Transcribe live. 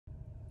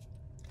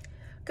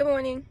Good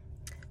morning.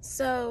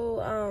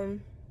 The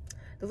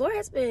Lord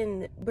has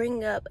been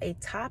bringing up a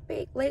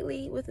topic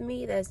lately with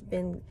me that's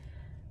been,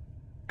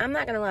 I'm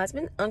not gonna lie, it's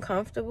been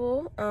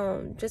uncomfortable.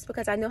 Just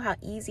because I know how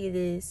easy it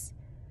is.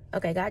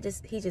 Okay,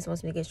 He just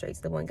wants me to get straight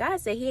to the point. God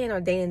said He ain't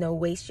ordaining no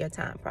waste your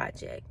time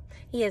project.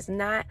 He is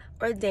not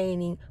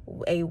ordaining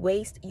a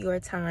waste your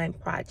time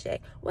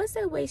project. What's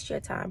a waste your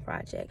time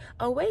project?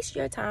 A waste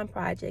your time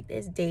project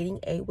is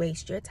dating a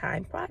waste your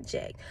time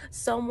project.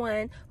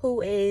 Someone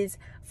who is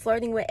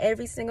flirting with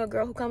every single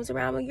girl who comes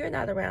around when you're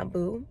not around,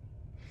 boo.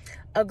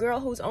 A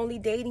girl who's only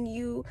dating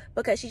you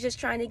because she's just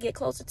trying to get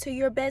closer to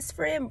your best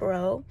friend,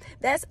 bro.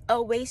 That's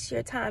a waste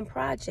your time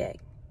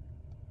project.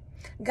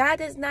 God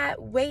does not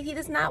wait. He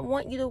does not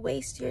want you to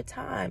waste your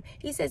time.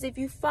 He says, if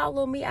you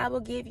follow me, I will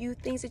give you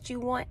things that you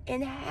want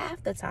in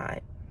half the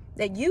time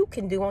that you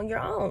can do on your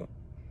own.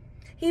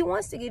 He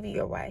wants to give you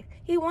your wife.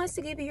 He wants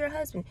to give you your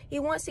husband. He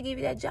wants to give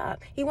you that job.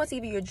 He wants to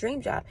give you your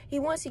dream job. He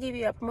wants to give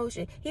you a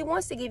promotion. He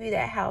wants to give you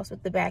that house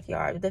with the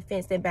backyard, with the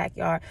fenced-in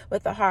backyard,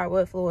 with the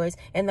hardwood floors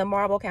and the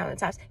marble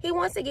countertops. He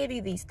wants to give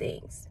you these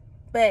things.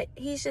 But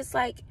he's just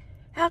like,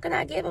 how can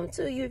I give them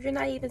to you if you're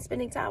not even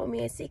spending time with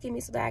me and seeking me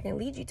so that I can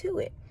lead you to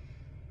it?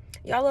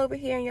 Y'all over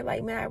here and you're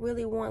like, man, I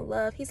really want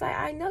love. He's like,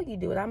 I know you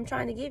do it. I'm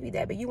trying to give you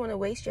that. But you want to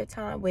waste your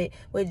time with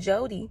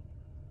Jody.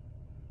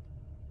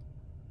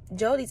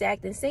 Jody's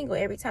acting single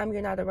every time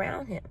you're not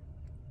around him.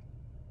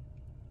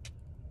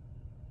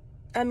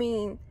 I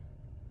mean,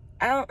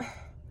 I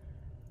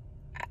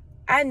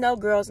know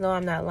girls know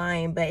I'm not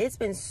lying, but it's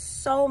been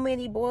so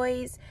many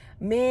boys,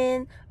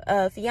 men,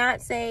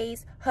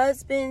 fiancés,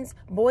 husbands,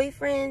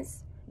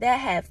 boyfriends that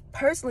have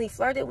personally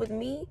flirted with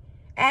me,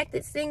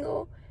 acted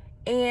single,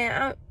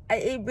 and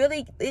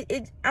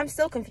I'm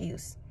still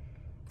confused.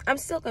 I'm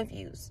still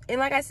confused. And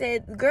like I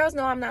said, girls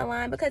know I'm not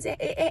lying because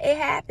it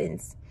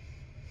happens.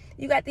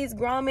 You got these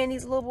grown men,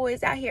 these little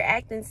boys out here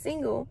acting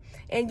single,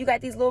 and you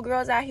got these little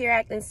girls out here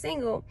acting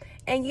single,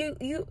 and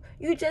you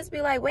just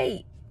be like,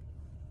 wait,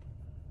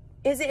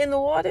 is it in the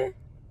water?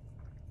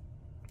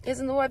 Is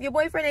it in the water? If your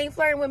boyfriend ain't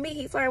flirting with me,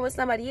 he flirting with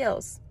somebody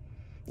else.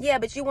 Yeah,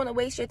 but you want to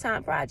waste your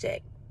time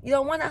project. You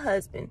don't want a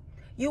husband.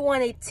 You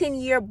want a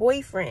 10-year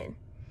boyfriend.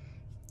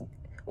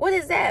 What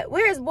is that?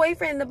 Where is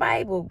boyfriend in the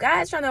Bible?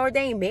 God's trying to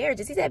ordain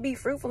marriages. He said be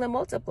fruitful and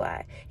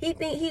multiply. He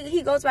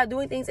goes about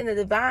doing things in a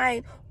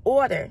divine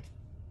order.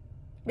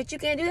 But you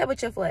can't do that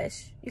with your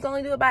flesh. You can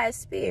only do it by His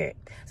Spirit.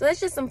 So that's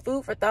just some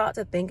food for thought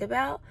to think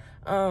about.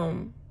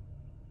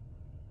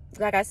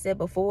 Like I said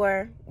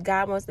before,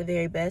 God wants the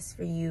very best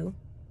for you.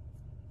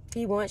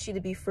 He wants you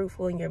to be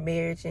fruitful in your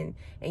marriage and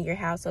your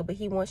household, but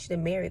He wants you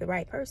to marry the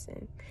right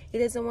person. He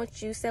doesn't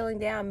want you settling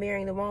down,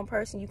 marrying the wrong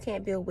person you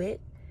can't build with,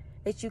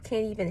 that you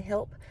can't even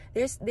help.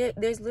 There's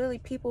literally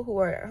people who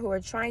are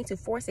trying to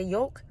force a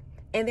yoke,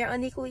 and they're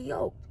unequally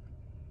yoked.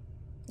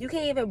 You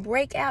can't even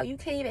break out. You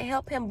can't even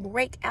help him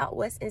break out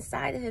what's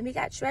inside of him. He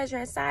got treasure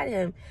inside of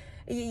him.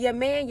 Your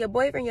man, your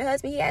boyfriend, your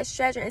husband, he has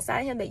treasure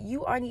inside of him that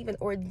you aren't even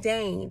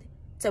ordained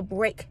to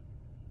break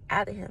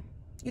out of him.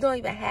 You don't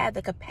even have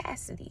the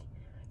capacity.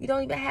 You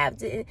don't even have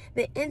the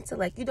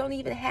intellect. You don't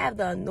even have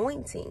the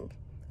anointing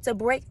to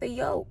break the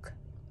yoke.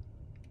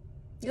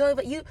 You don't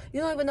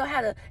even know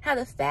how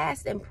to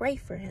fast and pray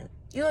for him.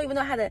 You don't even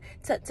know how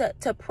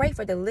to pray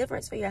for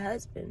deliverance for your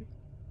husband.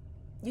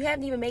 You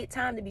haven't even made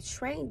time to be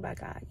trained by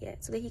God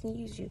yet so that He can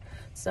use you.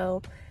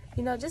 So,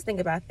 just think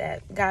about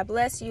that. God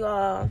bless you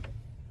all.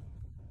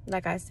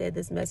 Like I said,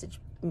 this message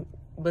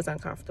was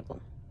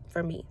uncomfortable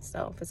for me.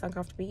 So if it's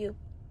uncomfortable for you,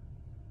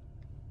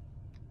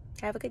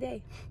 have a good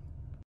day.